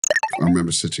I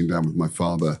remember sitting down with my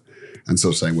father and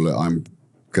sort of saying, well, look, I'm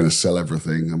going to sell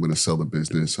everything. I'm going to sell the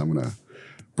business. I'm going to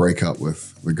break up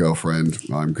with the girlfriend.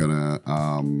 I'm going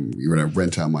to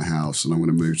rent out my house and I'm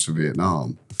going to move to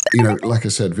Vietnam. Like I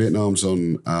said, Vietnam's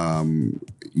on,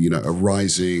 a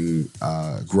rising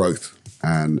growth.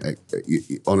 And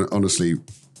honestly,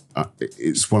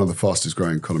 it's one of the fastest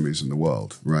growing economies in the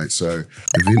world, right? So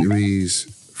the Vietnamese,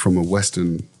 from a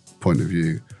Western point of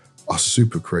view, are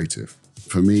super creative.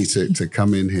 For me to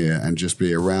come in here and just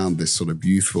be around this sort of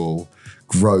youthful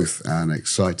growth and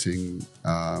exciting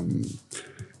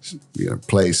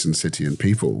place and city and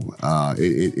people,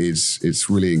 it's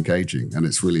really engaging and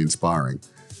it's really inspiring.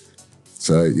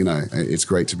 So, it's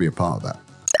great to be a part of that.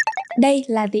 Đây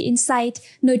là The Insight,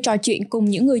 nơi trò chuyện cùng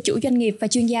những người chủ doanh nghiệp và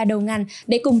chuyên gia đầu ngành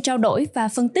để cùng trao đổi và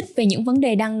phân tích về những vấn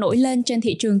đề đang nổi lên trên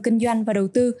thị trường kinh doanh và đầu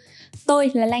tư.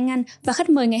 Tôi là Lan Anh và khách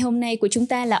mời ngày hôm nay của chúng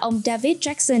ta là ông David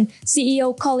Jackson,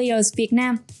 CEO Colliers Việt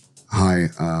Nam. Hi,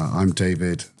 I'm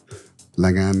David.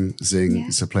 Lan Anh, Zing, yeah.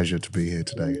 It's a pleasure to be here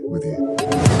today with you.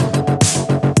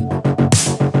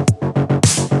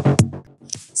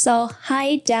 So,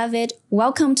 hi David,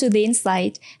 welcome to The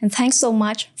Insight and thanks so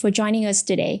much for joining us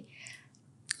today.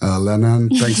 Lan Anh,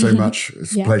 thanks so much.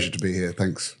 It's a pleasure to be here.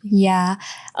 Thanks. Yeah.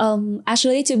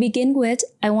 Actually, to begin with,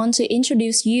 I want to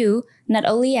introduce you not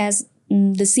only as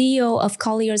the CEO of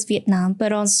Colliers Việt Nam,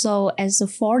 but also as a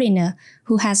foreigner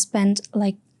who has spent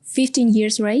like 15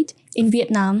 years, right, in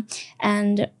Vietnam,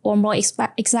 and or more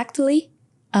exactly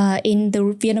in the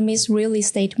Vietnamese real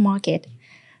estate market.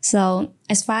 So,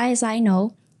 as far as I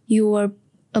know, you were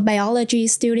a biology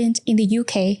student in the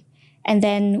UK and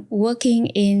then working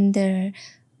in the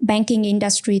banking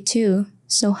industry too.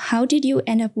 So how did you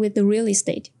end up with the real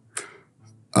estate?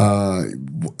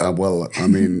 Well, I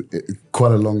mean,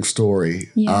 quite a long story.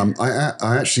 Yeah.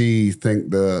 I actually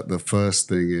think the first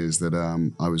thing is that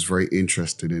I was very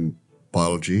interested in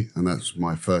biology, and that's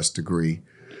my first degree.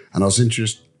 And I was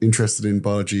interested in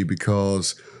biology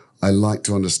because I like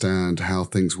to understand how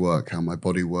things work, how my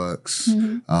body works,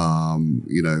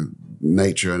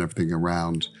 nature and everything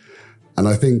around. And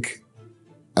I think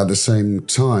at the same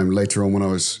time, later on when I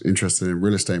was interested in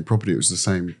real estate and property, it was the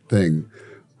same thing.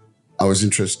 I was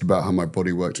interested about how my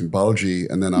body worked in biology,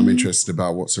 and then I'm interested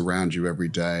about what's around you every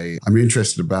day. I'm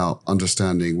interested about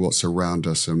understanding what's around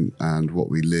us and what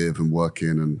we live and work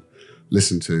in and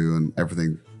listen to and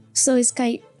everything. So it's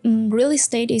like real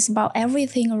estate is about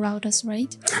everything around us,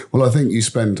 right? Well, I think you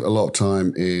spend a lot of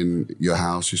time in your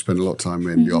house. You spend a lot of time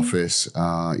in the office.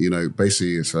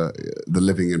 Basically it's the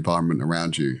living environment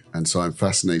around you. And so I'm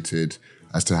fascinated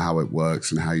as to how it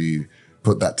works and how you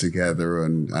put that together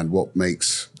and what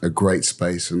makes a great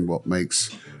space and what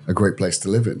makes a great place to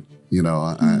live in,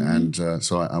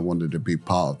 So I wanted to be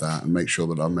part of that and make sure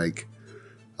that I make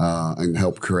and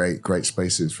help create great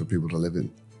spaces for people to live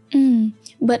in.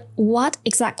 But what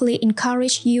exactly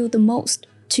encouraged you the most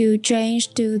to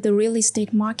change to the real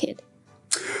estate market?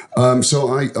 So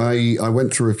I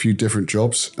went through a few different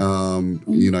jobs,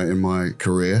 in my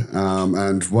career.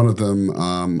 And one of them,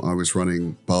 I was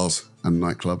running bars and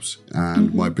nightclubs,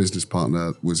 and my business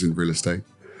partner was in real estate.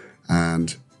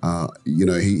 And,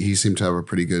 he seemed to have a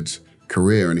pretty good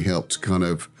career, and he helped kind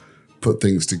of put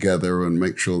things together and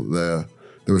make sure that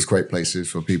there was great places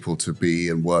for people to be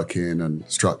and work in and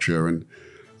structure. And,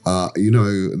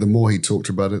 the more he talked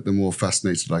about it, the more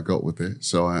fascinated I got with it.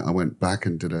 So I went back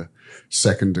and did a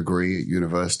second degree at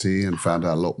university and found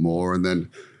out a lot more. And then,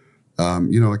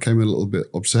 I came a little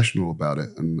bit obsessional about it,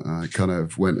 and I kind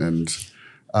of went and,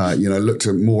 looked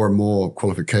at more and more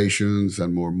qualifications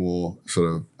and more sort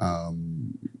of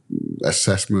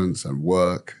assessments and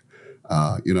work.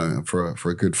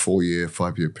 For a good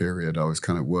 5-year period, I was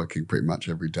kind of working pretty much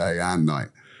every day and night,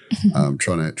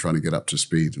 trying to get up to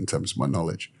speed in terms of my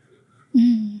knowledge.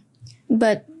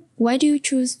 But why do you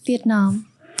choose Vietnam?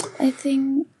 I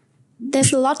think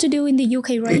there's a lot to do in the UK,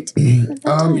 right?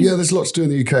 Yeah, there's lots to do in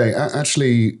the UK.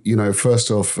 Actually,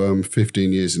 first off,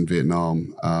 15 years in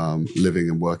Vietnam, living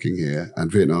and working here,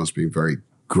 and Vietnam's been very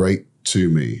great to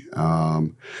me.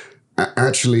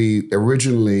 Actually,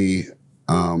 originally,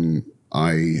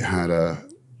 I had a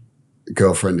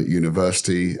girlfriend at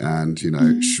university, and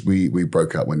we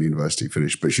broke up when university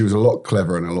finished. But she was a lot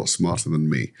clever and a lot smarter than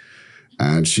me,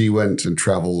 and she went and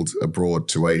travelled abroad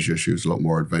to Asia. She was a lot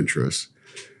more adventurous,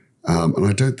 and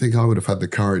I don't think I would have had the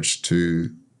courage to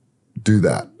do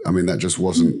that. I mean, that just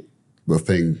wasn't the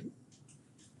thing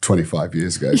 25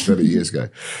 years ago, 30 years ago.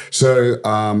 So,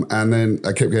 and then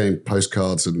I kept getting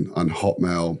postcards and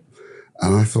Hotmail.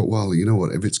 And I thought, well, you know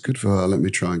what? If it's good for her, let me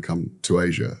try and come to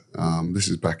Asia. This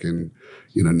is back in,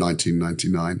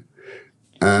 1999.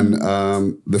 And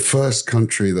the first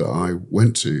country that I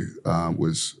went to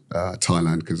was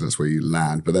Thailand, because that's where you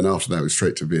land. But then after that, it was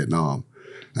straight to Vietnam.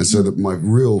 And so my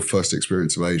real first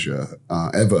experience of Asia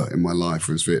ever in my life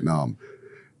was Vietnam.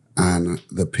 And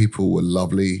the people were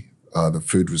lovely. The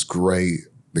food was great.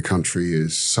 The country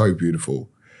is so beautiful.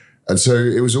 And so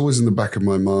it was always in the back of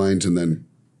my mind. And then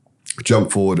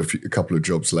jump forward a couple of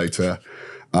jobs later.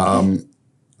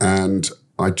 And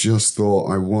I just thought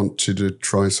I wanted to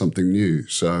try something new.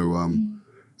 So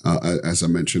as I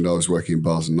mentioned, I was working in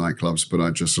bars and nightclubs, but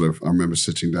I remember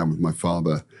sitting down with my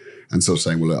father and sort of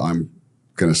saying, well, look, I'm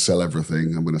going to sell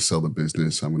everything. I'm going to sell the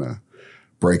business. I'm going to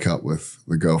break up with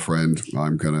the girlfriend.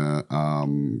 I'm going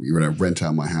to rent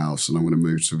out my house, and I'm going to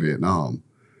move to Vietnam.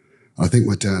 I think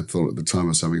my dad thought at the time I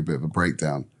was having a bit of a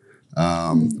breakdown.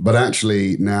 But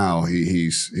actually now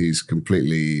he's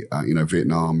completely,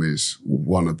 Vietnam is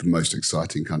one of the most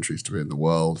exciting countries to be in the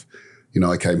world.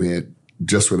 I came here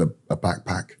just with a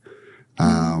backpack,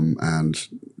 and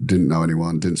didn't know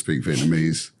anyone, didn't speak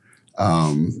Vietnamese.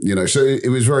 So it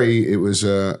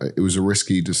was a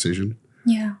risky decision.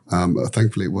 Yeah.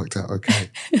 Thankfully it worked out okay.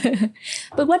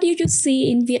 But what did you see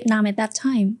in Vietnam at that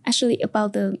time, actually,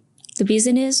 about the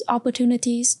business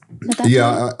opportunities at that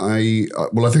time? I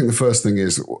think the first thing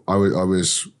is I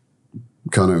was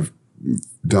kind of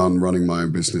done running my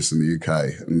own business in the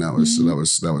UK, and that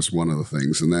was one of the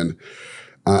things. And then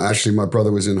actually my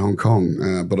brother was in Hong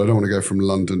Kong, but I don't want to go from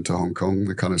London to Hong Kong.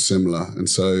 They're kind of similar. And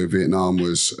so Vietnam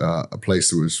was a place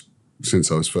that was,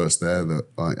 since I was first there, that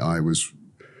I was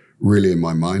really in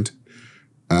my mind.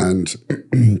 And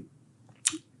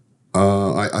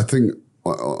I think,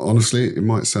 honestly, it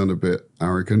might sound a bit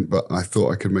arrogant, but I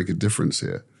thought I could make a difference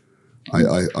here.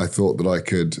 I thought that I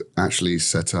could actually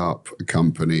set up a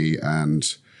company and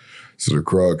sort of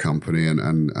grow a company and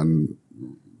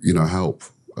help,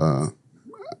 and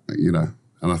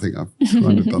I think I've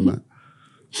kind of done that.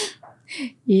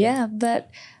 Yeah, but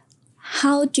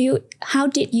how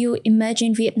did you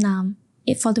imagine Vietnam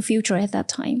for the future at that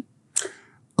time?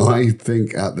 I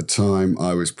think at the time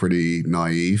I was pretty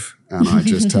naive, and I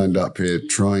just turned up here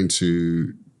trying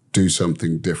to do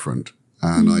something different.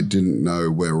 And I didn't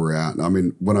know where we're at. I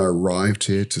mean, when I arrived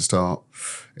here to start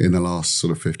in the last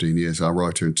sort of 15 years, I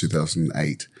arrived here in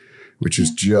 2008, which is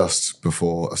just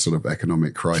before a sort of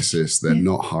economic crisis. They're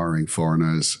not hiring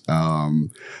foreigners.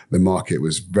 The market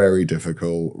was very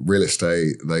difficult. Real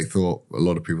estate, a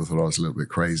lot of people thought I was a little bit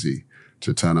crazy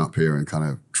to turn up here and kind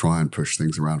of try and push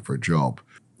things around for a job.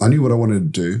 I knew what I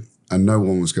wanted to do, and no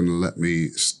one was going to let me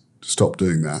stop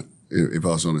doing that, if I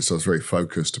was honest. I was very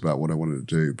focused about what I wanted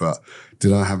to do. But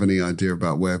did I have any idea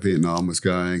about where Vietnam was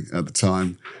going at the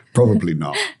time? Probably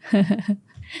not.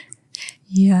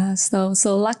 Yeah, so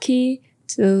lucky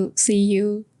to see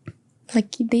you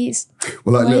like this.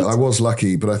 Well, right? I was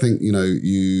lucky, but I think,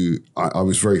 I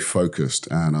was very focused,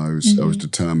 and I was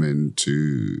determined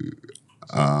to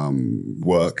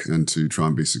work and to try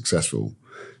and be successful.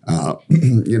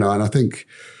 And I think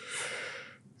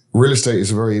real estate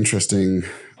is a very interesting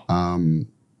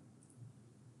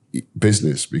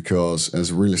business, because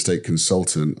as a real estate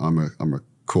consultant, I'm a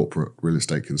corporate real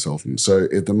estate consultant. So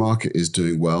if the market is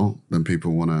doing well, then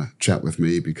people want to chat with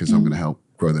me because I'm going to help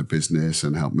grow their business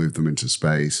and help move them into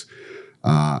space.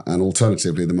 And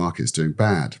alternatively, the market is doing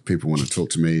bad. People want to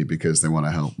talk to me because they want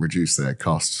to help reduce their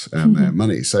costs and their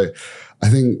money. So I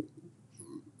think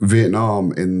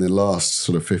Vietnam in the last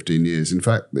sort of 15 years, in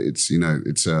fact,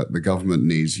 the government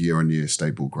needs year-on-year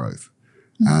stable growth.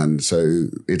 And so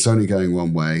it's only going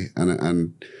one way.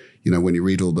 And when you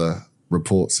read all the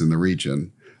reports in the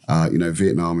region,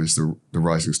 Vietnam is the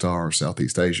rising star of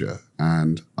Southeast Asia.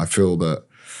 And I feel that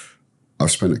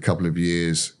I've spent a couple of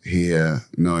years here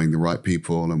knowing the right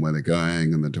people and where they're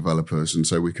going and the developers. And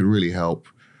so we can really help,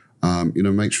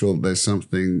 make sure that there's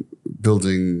something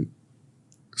building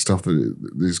stuff that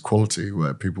is quality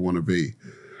where people want to be.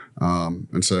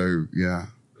 And so,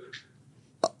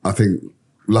 I think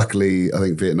luckily, I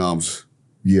think Vietnam's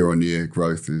year-on-year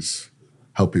growth is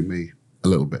helping me a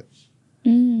little bit.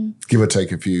 Give or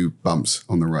take a few bumps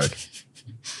on the road.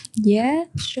 Yeah,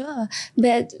 sure.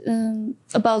 But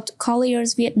about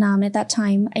Colliers Vietnam at that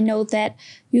time, I know that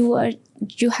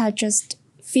you had just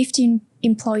 15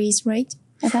 employees, right,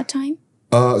 at that time?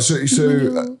 Let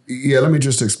me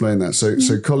just explain that.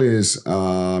 So Colliers,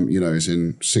 is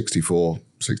in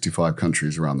 65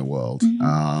 countries around the world.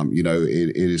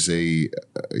 It is a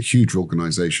huge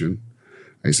organization.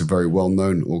 It's a very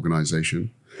well-known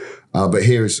organization. But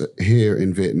here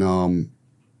in Vietnam,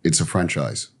 it's a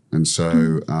franchise. And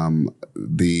so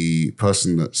the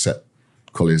person that set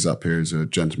Colliers up here is a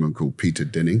gentleman called Peter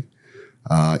Dinning.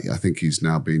 I think he's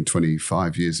now been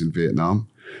 25 years in Vietnam.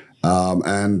 I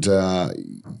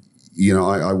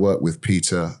work with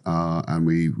Peter, and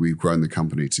we've grown the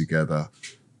company together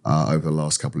over the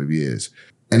last couple of years.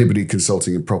 Anybody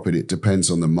consulting in property, it depends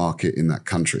on the market in that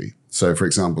country. So, for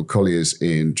example, Colliers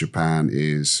in Japan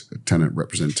is tenant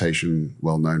representation,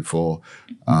 well known for.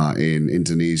 In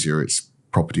Indonesia, it's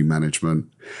property management.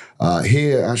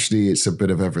 Here, actually, it's a bit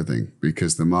of everything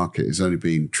because the market has only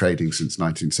been trading since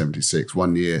 1976,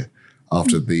 1 year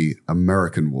after the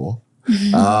American War.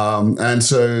 Here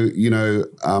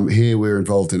we're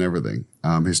involved in everything.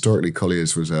 Historically,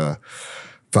 Colliers was a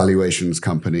valuations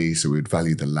company, so we'd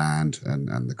value the land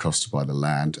and the cost to buy the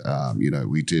land.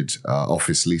 We did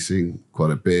office leasing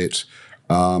quite a bit.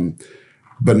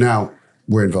 But now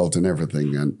we're involved in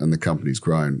everything and the company's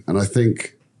grown. And I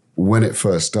think when it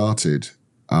first started,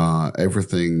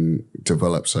 everything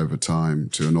develops over time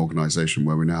to an organization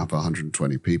where we now have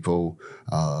 120 people.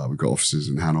 We've got offices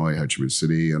in Hanoi, Ho Chi Minh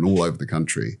City, and all over the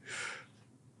country.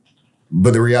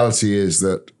 But the reality is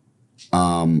that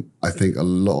I think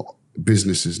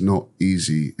business is not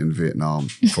easy in Vietnam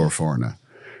for a foreigner.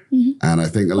 And I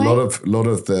think a lot of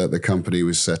the company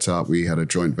was set up. We had a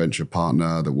joint venture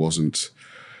partner that wasn't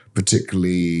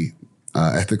particularly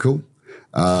ethical.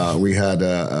 We had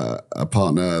a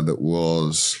partner that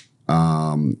was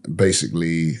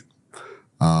basically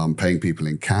paying people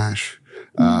in cash.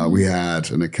 We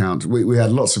had an account. We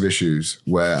had lots of issues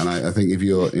and I think if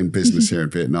you're in business here in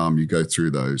Vietnam, you go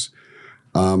through those.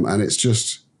 And it's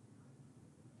just,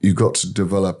 you've got to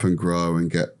develop and grow and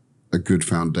get a good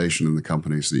foundation in the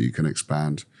company so that you can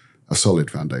expand a solid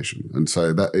foundation. And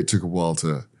so it took a while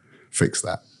to fix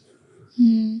that.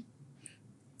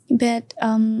 But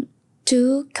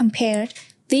to compare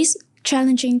this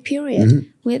challenging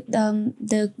period with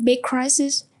the big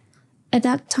crisis at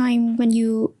that time when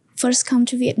you first come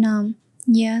to Vietnam.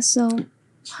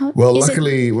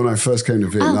 Luckily, when I first came to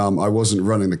Vietnam, I wasn't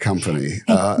running the company.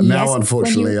 Now,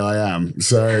 unfortunately, I am.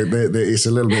 So it's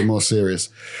a little bit more serious.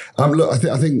 Look,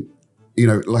 I think,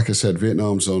 like I said,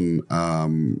 Vietnam's on,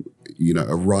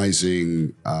 a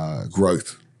rising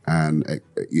growth. And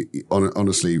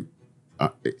honestly,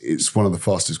 it's one of the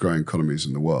fastest growing economies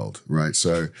in the world, right?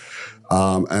 So,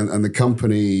 and the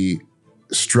company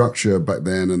structure back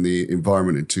then and the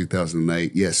environment in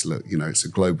 2008, yes, look, it's a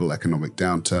global economic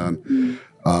downturn.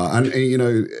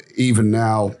 Even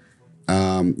now,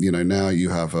 now you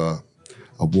have a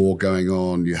war going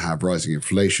on, you have rising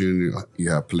inflation, you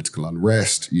have political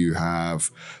unrest, you have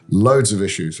loads of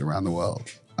issues around the world.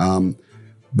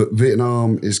 But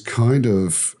Vietnam is kind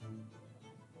of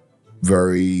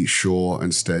very sure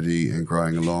and steady and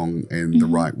growing along in the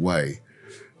right way.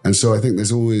 And so I think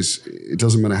it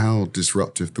doesn't matter how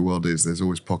disruptive the world is, there's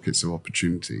always pockets of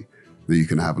opportunity that you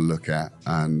can have a look at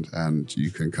and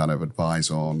you can kind of advise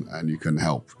on and you can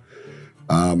help.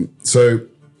 So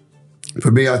for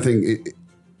me, I think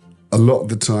a lot of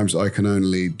the times I can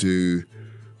only do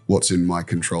what's in my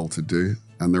control to do,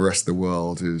 and the rest of the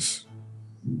world is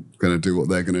going to do what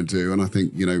they're going to do. And I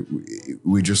think,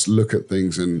 we just look at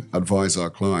things and advise our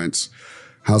clients,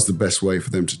 how's the best way for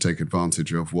them to take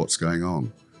advantage of what's going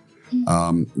on?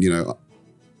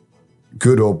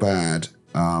 Good or bad,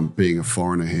 being a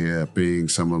foreigner here, being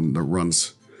someone that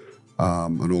runs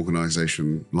an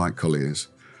organization like Colliers,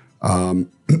 I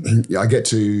get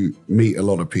to meet a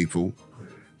lot of people,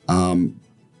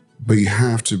 but you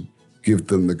have to give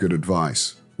them the good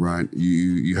advice, right?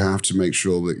 You have to make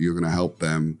sure that you're going to help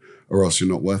them or else you're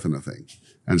not worth anything.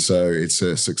 And so it's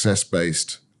a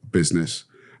success-based business.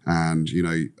 And,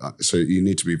 so you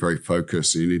need to be very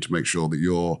focused. You need to make sure that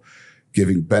you're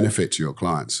giving benefit to your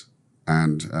clients.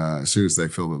 And as soon as they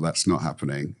feel that that's not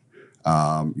happening,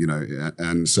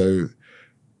 and so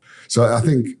I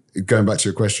think going back to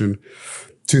your question,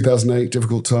 2008,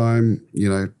 difficult time,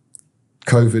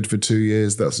 COVID for 2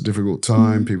 years, that's a difficult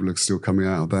time. People are still coming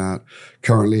out of that.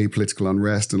 Currently, political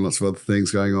unrest and lots of other things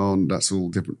going on. That's all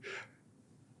different.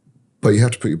 But you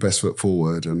have to put your best foot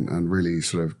forward and really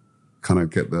sort of kind of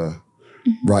get the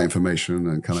right information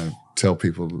and kind of tell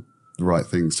people the right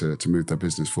things to move their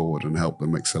business forward and help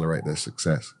them accelerate their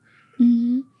success.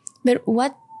 But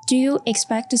what do you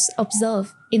expect to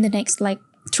observe in the next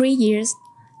 3 years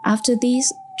after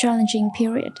this challenging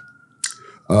period?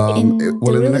 In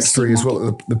the next 3 years,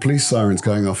 the police siren's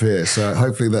going off here, so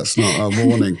hopefully that's not a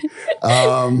warning.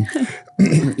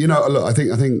 Look, I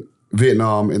think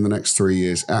Vietnam in the next 3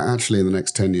 years, actually in the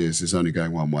next 10 years, is only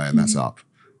going one way, and that's up.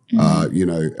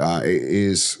 It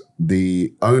is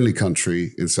the only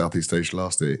country in Southeast Asia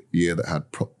last year that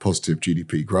had positive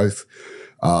GDP growth.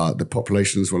 The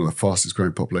population is one of the fastest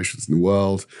growing populations in the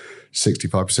world.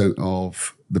 65%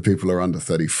 of the people are under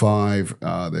 35.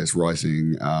 There's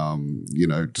rising,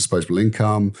 disposable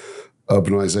income.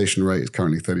 Urbanization rate is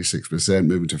currently 36%,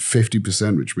 moving to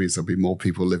 50%, which means there'll be more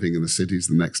people living in the cities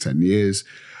in the next 10 years.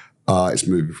 It's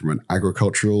moving from an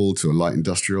agricultural to a light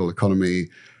industrial economy.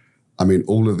 I mean,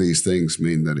 all of these things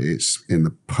mean that it's in the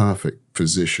perfect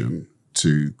position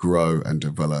to grow and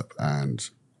develop. And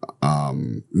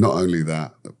not only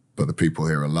that, but the people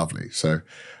here are lovely. So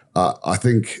I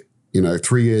think,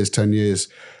 3 years, 10 years,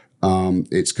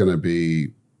 it's going to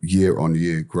be year on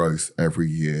year growth, every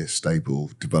year,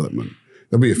 stable development.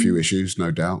 There'll be a few issues,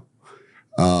 no doubt.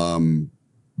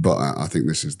 But I think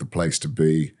this is the place to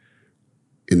be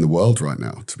in the world right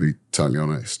now, to be totally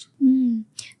honest.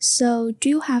 So do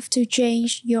you have to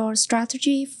change your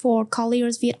strategy for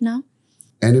Colliers Vietnam?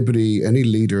 Any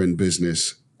leader in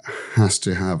business has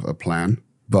to have a plan.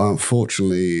 But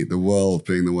unfortunately, the world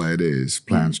being the way it is,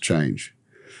 plans change.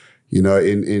 In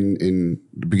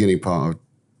the beginning part of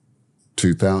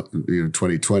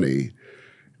 2020,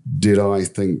 did I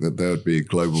think that there would be a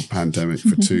global pandemic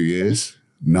for 2 years?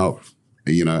 No.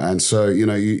 And so,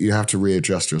 you have to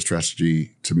readjust your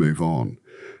strategy to move on.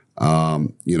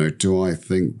 Do I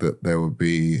think that there would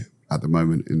be, at the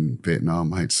moment in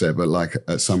Vietnam, I hate to say it,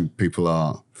 but some people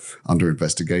are under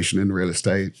investigation in real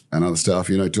estate and other stuff.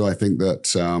 Do I think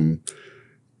that,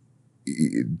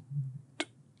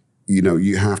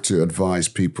 you have to advise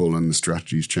people and the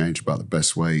strategies change about the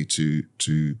best way to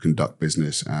conduct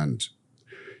business and,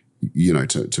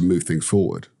 to move things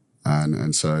forward.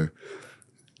 And so,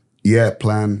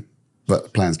 plan,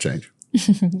 but plans change.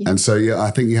 And so,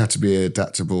 I think you have to be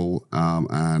adaptable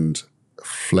and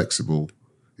flexible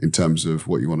in terms of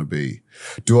what you want to be.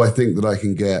 Do I think that I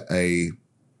can get a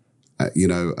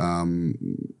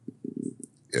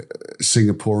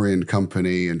Singaporean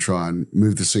company and try and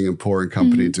move the Singaporean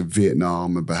company into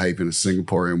Vietnam and behave in a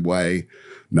Singaporean way?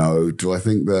 No. Do I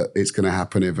think that it's going to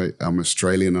happen if I'm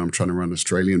Australian and I'm trying to run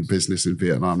Australian business in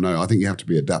Vietnam? No. I think you have to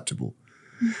be adaptable.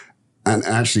 And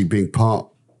actually being part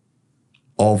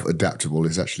of adaptable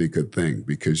is actually a good thing,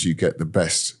 because you get the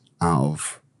best out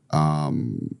of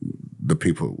the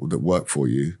people that work for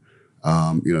you.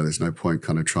 There's no point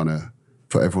kind of trying to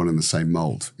put everyone in the same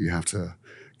mold. You have to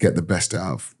get the best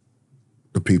out of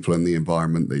the people and the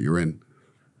environment that you're in.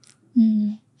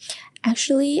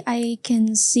 Actually, I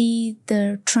can see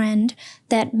the trend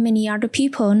that many other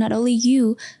people, not only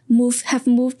you, have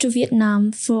moved to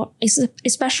Vietnam for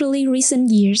especially recent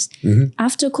years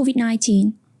after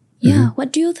COVID-19.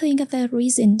 What do you think of the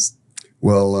reasons?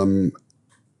 Well,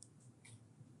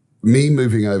 me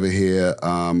moving over here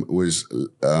was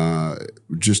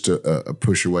just a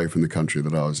push away from the country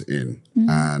that I was in.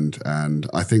 And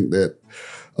I think that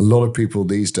a lot of people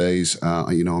these days,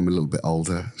 I'm a little bit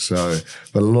older, but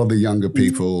a lot of the younger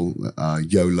people,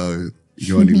 YOLO,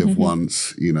 you only live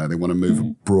once, they want to move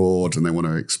abroad and they want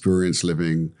to experience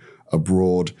living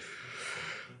abroad.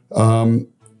 I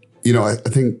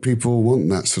think people want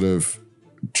that sort of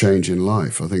change in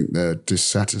life. I think they're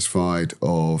dissatisfied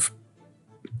of,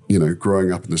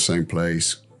 growing up in the same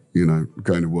place,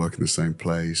 going to work in the same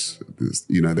place.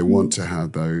 They want to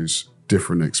have those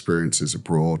different experiences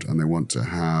abroad, and they want to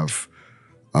have,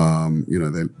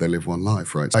 they live one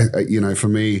life, right? For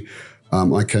me,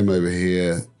 I came over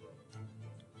here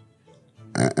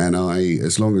and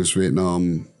as long as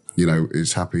Vietnam,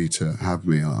 is happy to have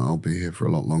me, I'll be here for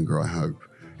a lot longer, I hope.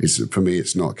 For me,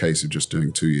 it's not a case of just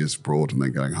doing 2 years abroad and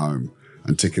then going home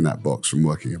and ticking that box from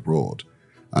working abroad.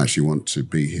 I actually want to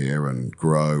be here and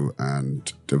grow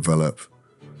and develop.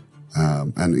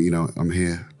 And, I'm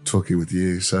here talking with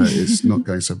you, so it's not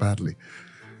going so badly.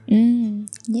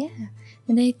 Yeah.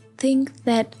 And I think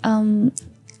that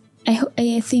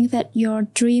I think that your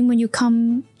dream when you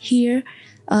came here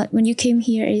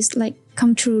is like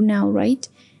come true now, right?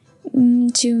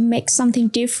 To make something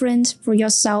different for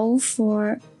yourself,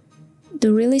 for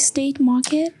the real estate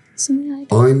market, something like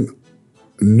that? I'm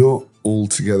not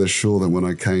altogether sure that when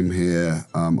I came here,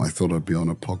 I thought I'd be on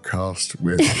a podcast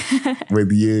with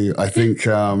you. I think,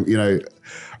 I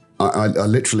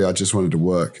literally, I just wanted to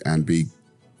work and be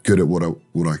good at what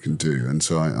I can do. And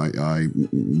so I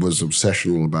was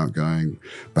obsessional about going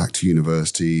back to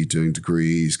university, doing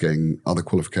degrees, getting other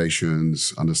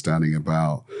qualifications, understanding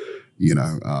about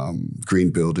green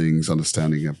buildings,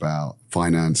 understanding about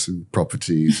finance and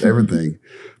properties, everything.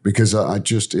 Because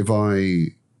if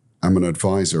I am an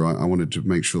advisor, I wanted to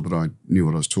make sure that I knew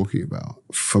what I was talking about.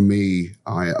 For me,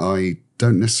 I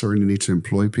don't necessarily need to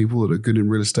employ people that are good in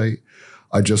real estate.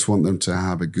 I just want them to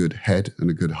have a good head and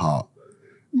a good heart.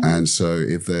 And so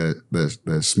if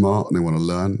they're smart and they want to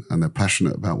learn and they're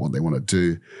passionate about what they want to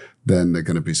do, then they're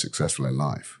going to be successful in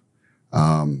life.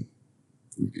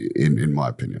 In my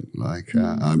opinion, like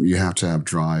you have to have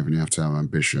drive and you have to have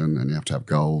ambition and you have to have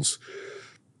goals.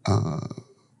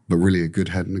 But really, a good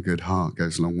head and a good heart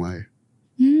goes a long way.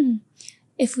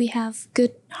 If we have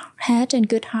good head and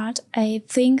good heart, I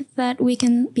think that we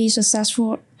can be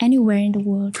successful anywhere in the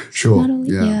world. Sure. Not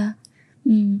only,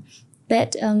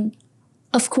 But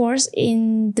of course,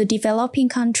 in the developing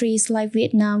countries like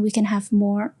Vietnam, we can have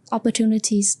more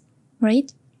opportunities,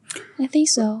 right? I think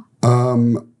so.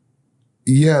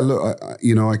 Yeah, look,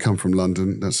 I come from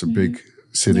London. That's a big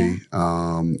city.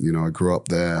 I grew up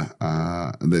there.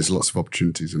 And there's lots of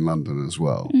opportunities in London as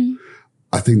well.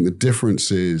 I think the difference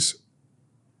is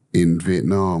in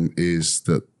Vietnam is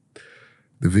that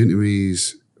the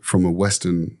Vietnamese, from a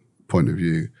Western point of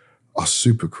view, are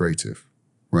super creative,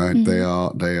 right? They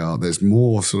are. There's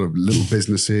more sort of little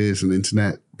businesses and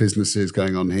internet businesses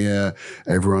going on here.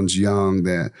 Everyone's young.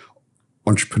 They're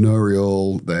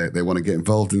entrepreneurial, they want to get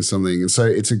involved in something. And so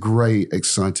it's a great,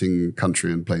 exciting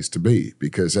country and place to be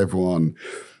because everyone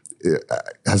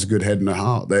has a good head and a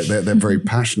heart. They're very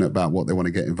passionate about what they want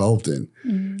to get involved in.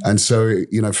 And so,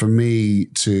 for me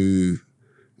to,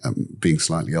 being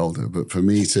slightly older, but for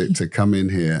me to come in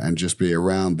here and just be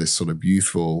around this sort of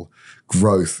youthful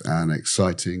growth and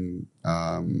exciting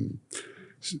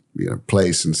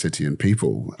place and city and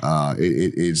people,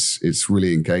 it's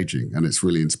really engaging and it's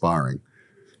really inspiring.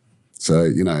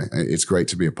 So, it's great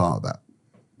to be a part of that.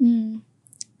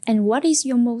 And what is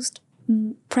your most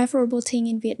preferable thing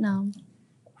in Vietnam?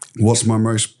 What's my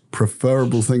most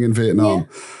preferable thing in Vietnam? Yeah.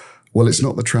 Well, it's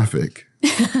not the traffic.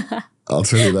 I'll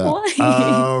tell you that.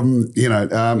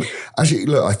 Why? Actually,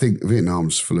 look, I think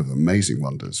Vietnam's full of amazing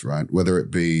wonders, right? Whether it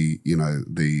be,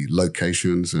 the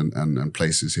locations and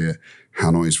places here.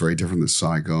 Hanoi is very different than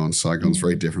Saigon. Saigon's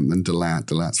very different than Dalat.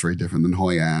 Dalat's very different than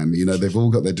Hoi An. They've all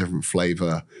got their different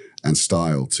flavor and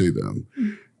style to them.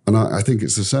 And I think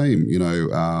it's the same.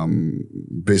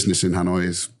 Business in Hanoi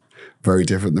is very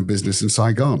different than business in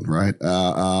Saigon, right?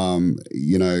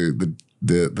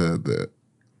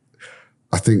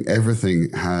 I think everything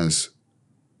has,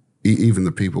 even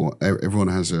the people, everyone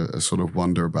has a sort of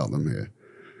wonder about them here.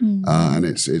 And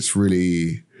it's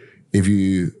really,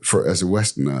 as a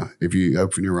Westerner, if you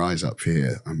open your eyes up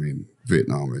here,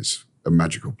 Vietnam is a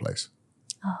magical place.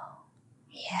 Oh,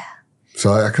 yeah.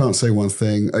 So I can't say one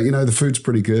thing. The food's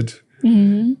pretty good.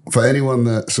 For anyone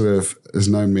that sort of has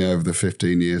known me over the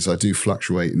 15 years, I do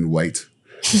fluctuate in weight.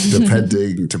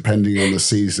 depending on the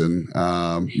season.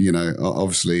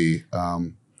 Obviously,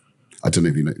 I don't know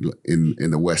if you know,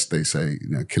 in the West they say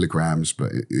kilograms,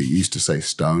 but it used to say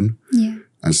stone. Yeah.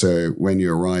 And so when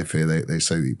you arrive here, they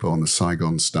say that you put on the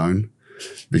Saigon stone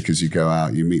because you go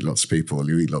out, you meet lots of people,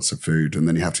 you eat lots of food, and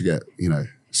then you have to get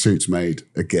suits made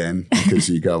again because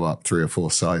you go up 3 or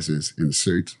 4 sizes in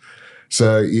suits.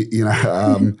 So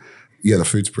the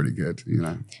food's pretty good.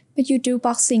 But you do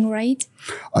boxing, right?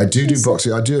 I do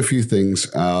boxing. I do a few things.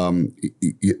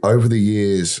 Over the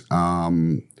years, I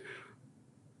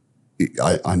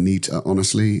need to,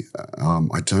 honestly,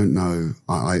 I don't know.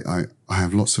 I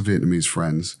have lots of Vietnamese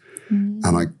friends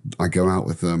and I go out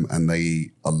with them and they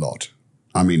eat a lot.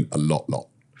 A lot.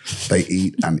 They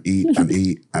eat and eat and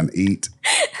eat and eat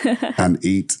and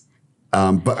eat.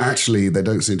 But actually, they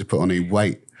don't seem to put on any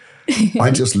weight.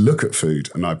 I just look at food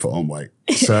and I put on weight.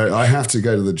 So I have to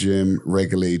go to the gym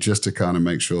regularly just to kind of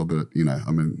make sure that,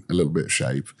 I'm in a little bit of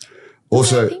shape.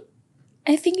 Also,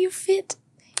 I think you're fit.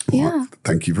 Yeah.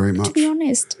 Thank you very much. To be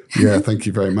honest. Yeah, thank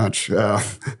you very much. For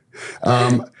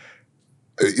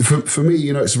me,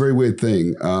 it's a very weird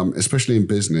thing, especially in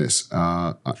business.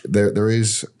 There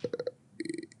is,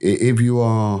 if you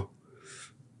are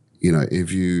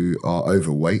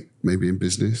overweight, maybe in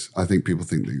business, I think people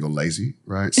think that you're lazy,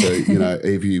 right? So,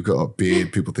 if you've got a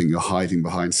beard, people think you're hiding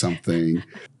behind something.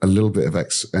 A little bit of I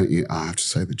have to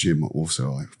say the gym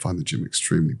also, I find the gym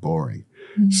extremely boring.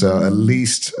 So at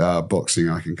least boxing,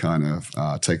 I can kind of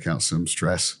take out some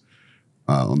stress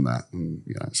on that. And,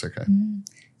 it's okay.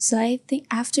 So I think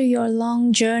after your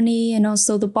long journey and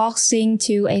also the boxing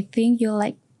too, I think you're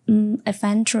like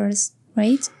adventurous,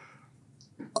 right?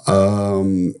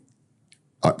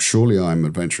 Surely I'm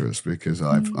adventurous because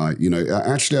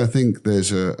actually I think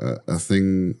there's a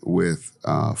thing with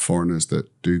foreigners that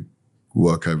do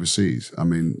work overseas.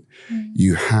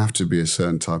 You have to be a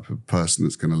certain type of person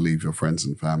that's going to leave your friends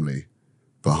and family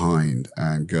behind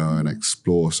and go and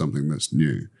explore something that's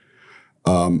new.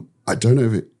 I don't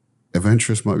know if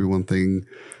adventurous might be one thing.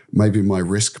 Maybe my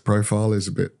risk profile is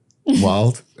a bit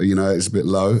wild, it's a bit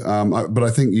low. But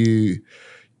I think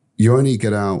you only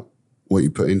get out what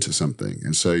you put into something,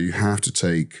 and so you have to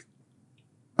take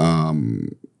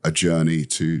a journey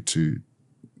to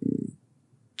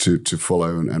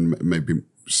follow and maybe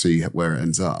see where it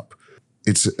ends up.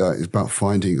 It's about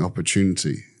finding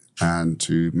opportunity and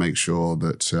to make sure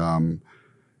that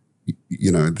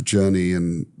the journey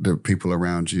and the people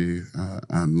around you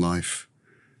and life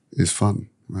is fun,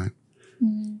 right?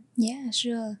 Yeah,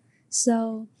 sure.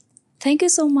 So thank you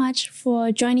so much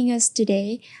for joining us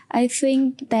today. I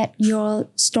think that your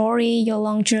story, your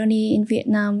long journey in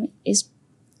Vietnam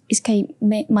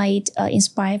might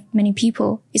inspire many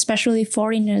people, especially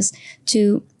foreigners,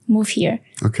 to move here.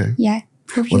 Okay. Yeah.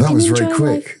 Well, that was very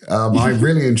quick. I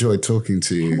really enjoyed talking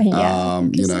to you.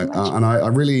 Thank you so much. And I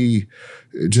really,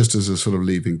 just as a sort of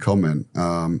leaving comment,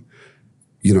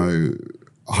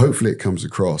 hopefully it comes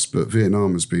across, but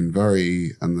Vietnam has been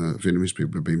and the Vietnamese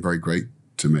people have been very great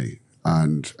to me.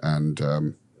 And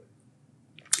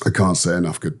I can't say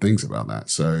enough good things about that.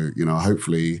 So,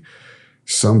 hopefully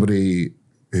somebody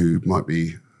who might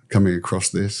be coming across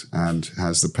this and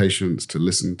has the patience to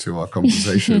listen to our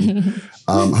conversation,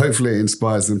 hopefully it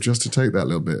inspires them just to take that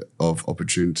little bit of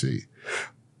opportunity.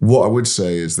 What I would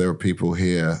say is there are people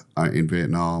here in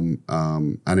Vietnam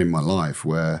and in my life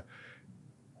where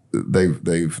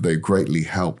they've greatly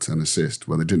helped and assist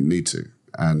where they didn't need to.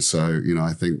 And so,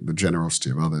 I think the generosity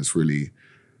of others really,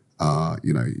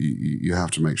 you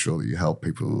have to make sure that you help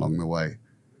people along the way.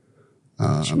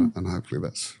 And hopefully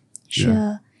that's... Sure.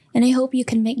 Yeah. And I hope you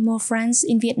can make more friends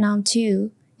in Vietnam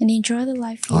too and enjoy the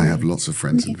life here. I have lots of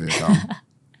friends in Vietnam.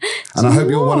 And I hope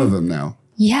you're one of them now.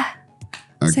 Yeah.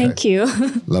 Okay. Thank you.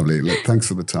 Lovely. Look, thanks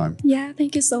for the time. Yeah,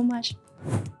 thank you so much.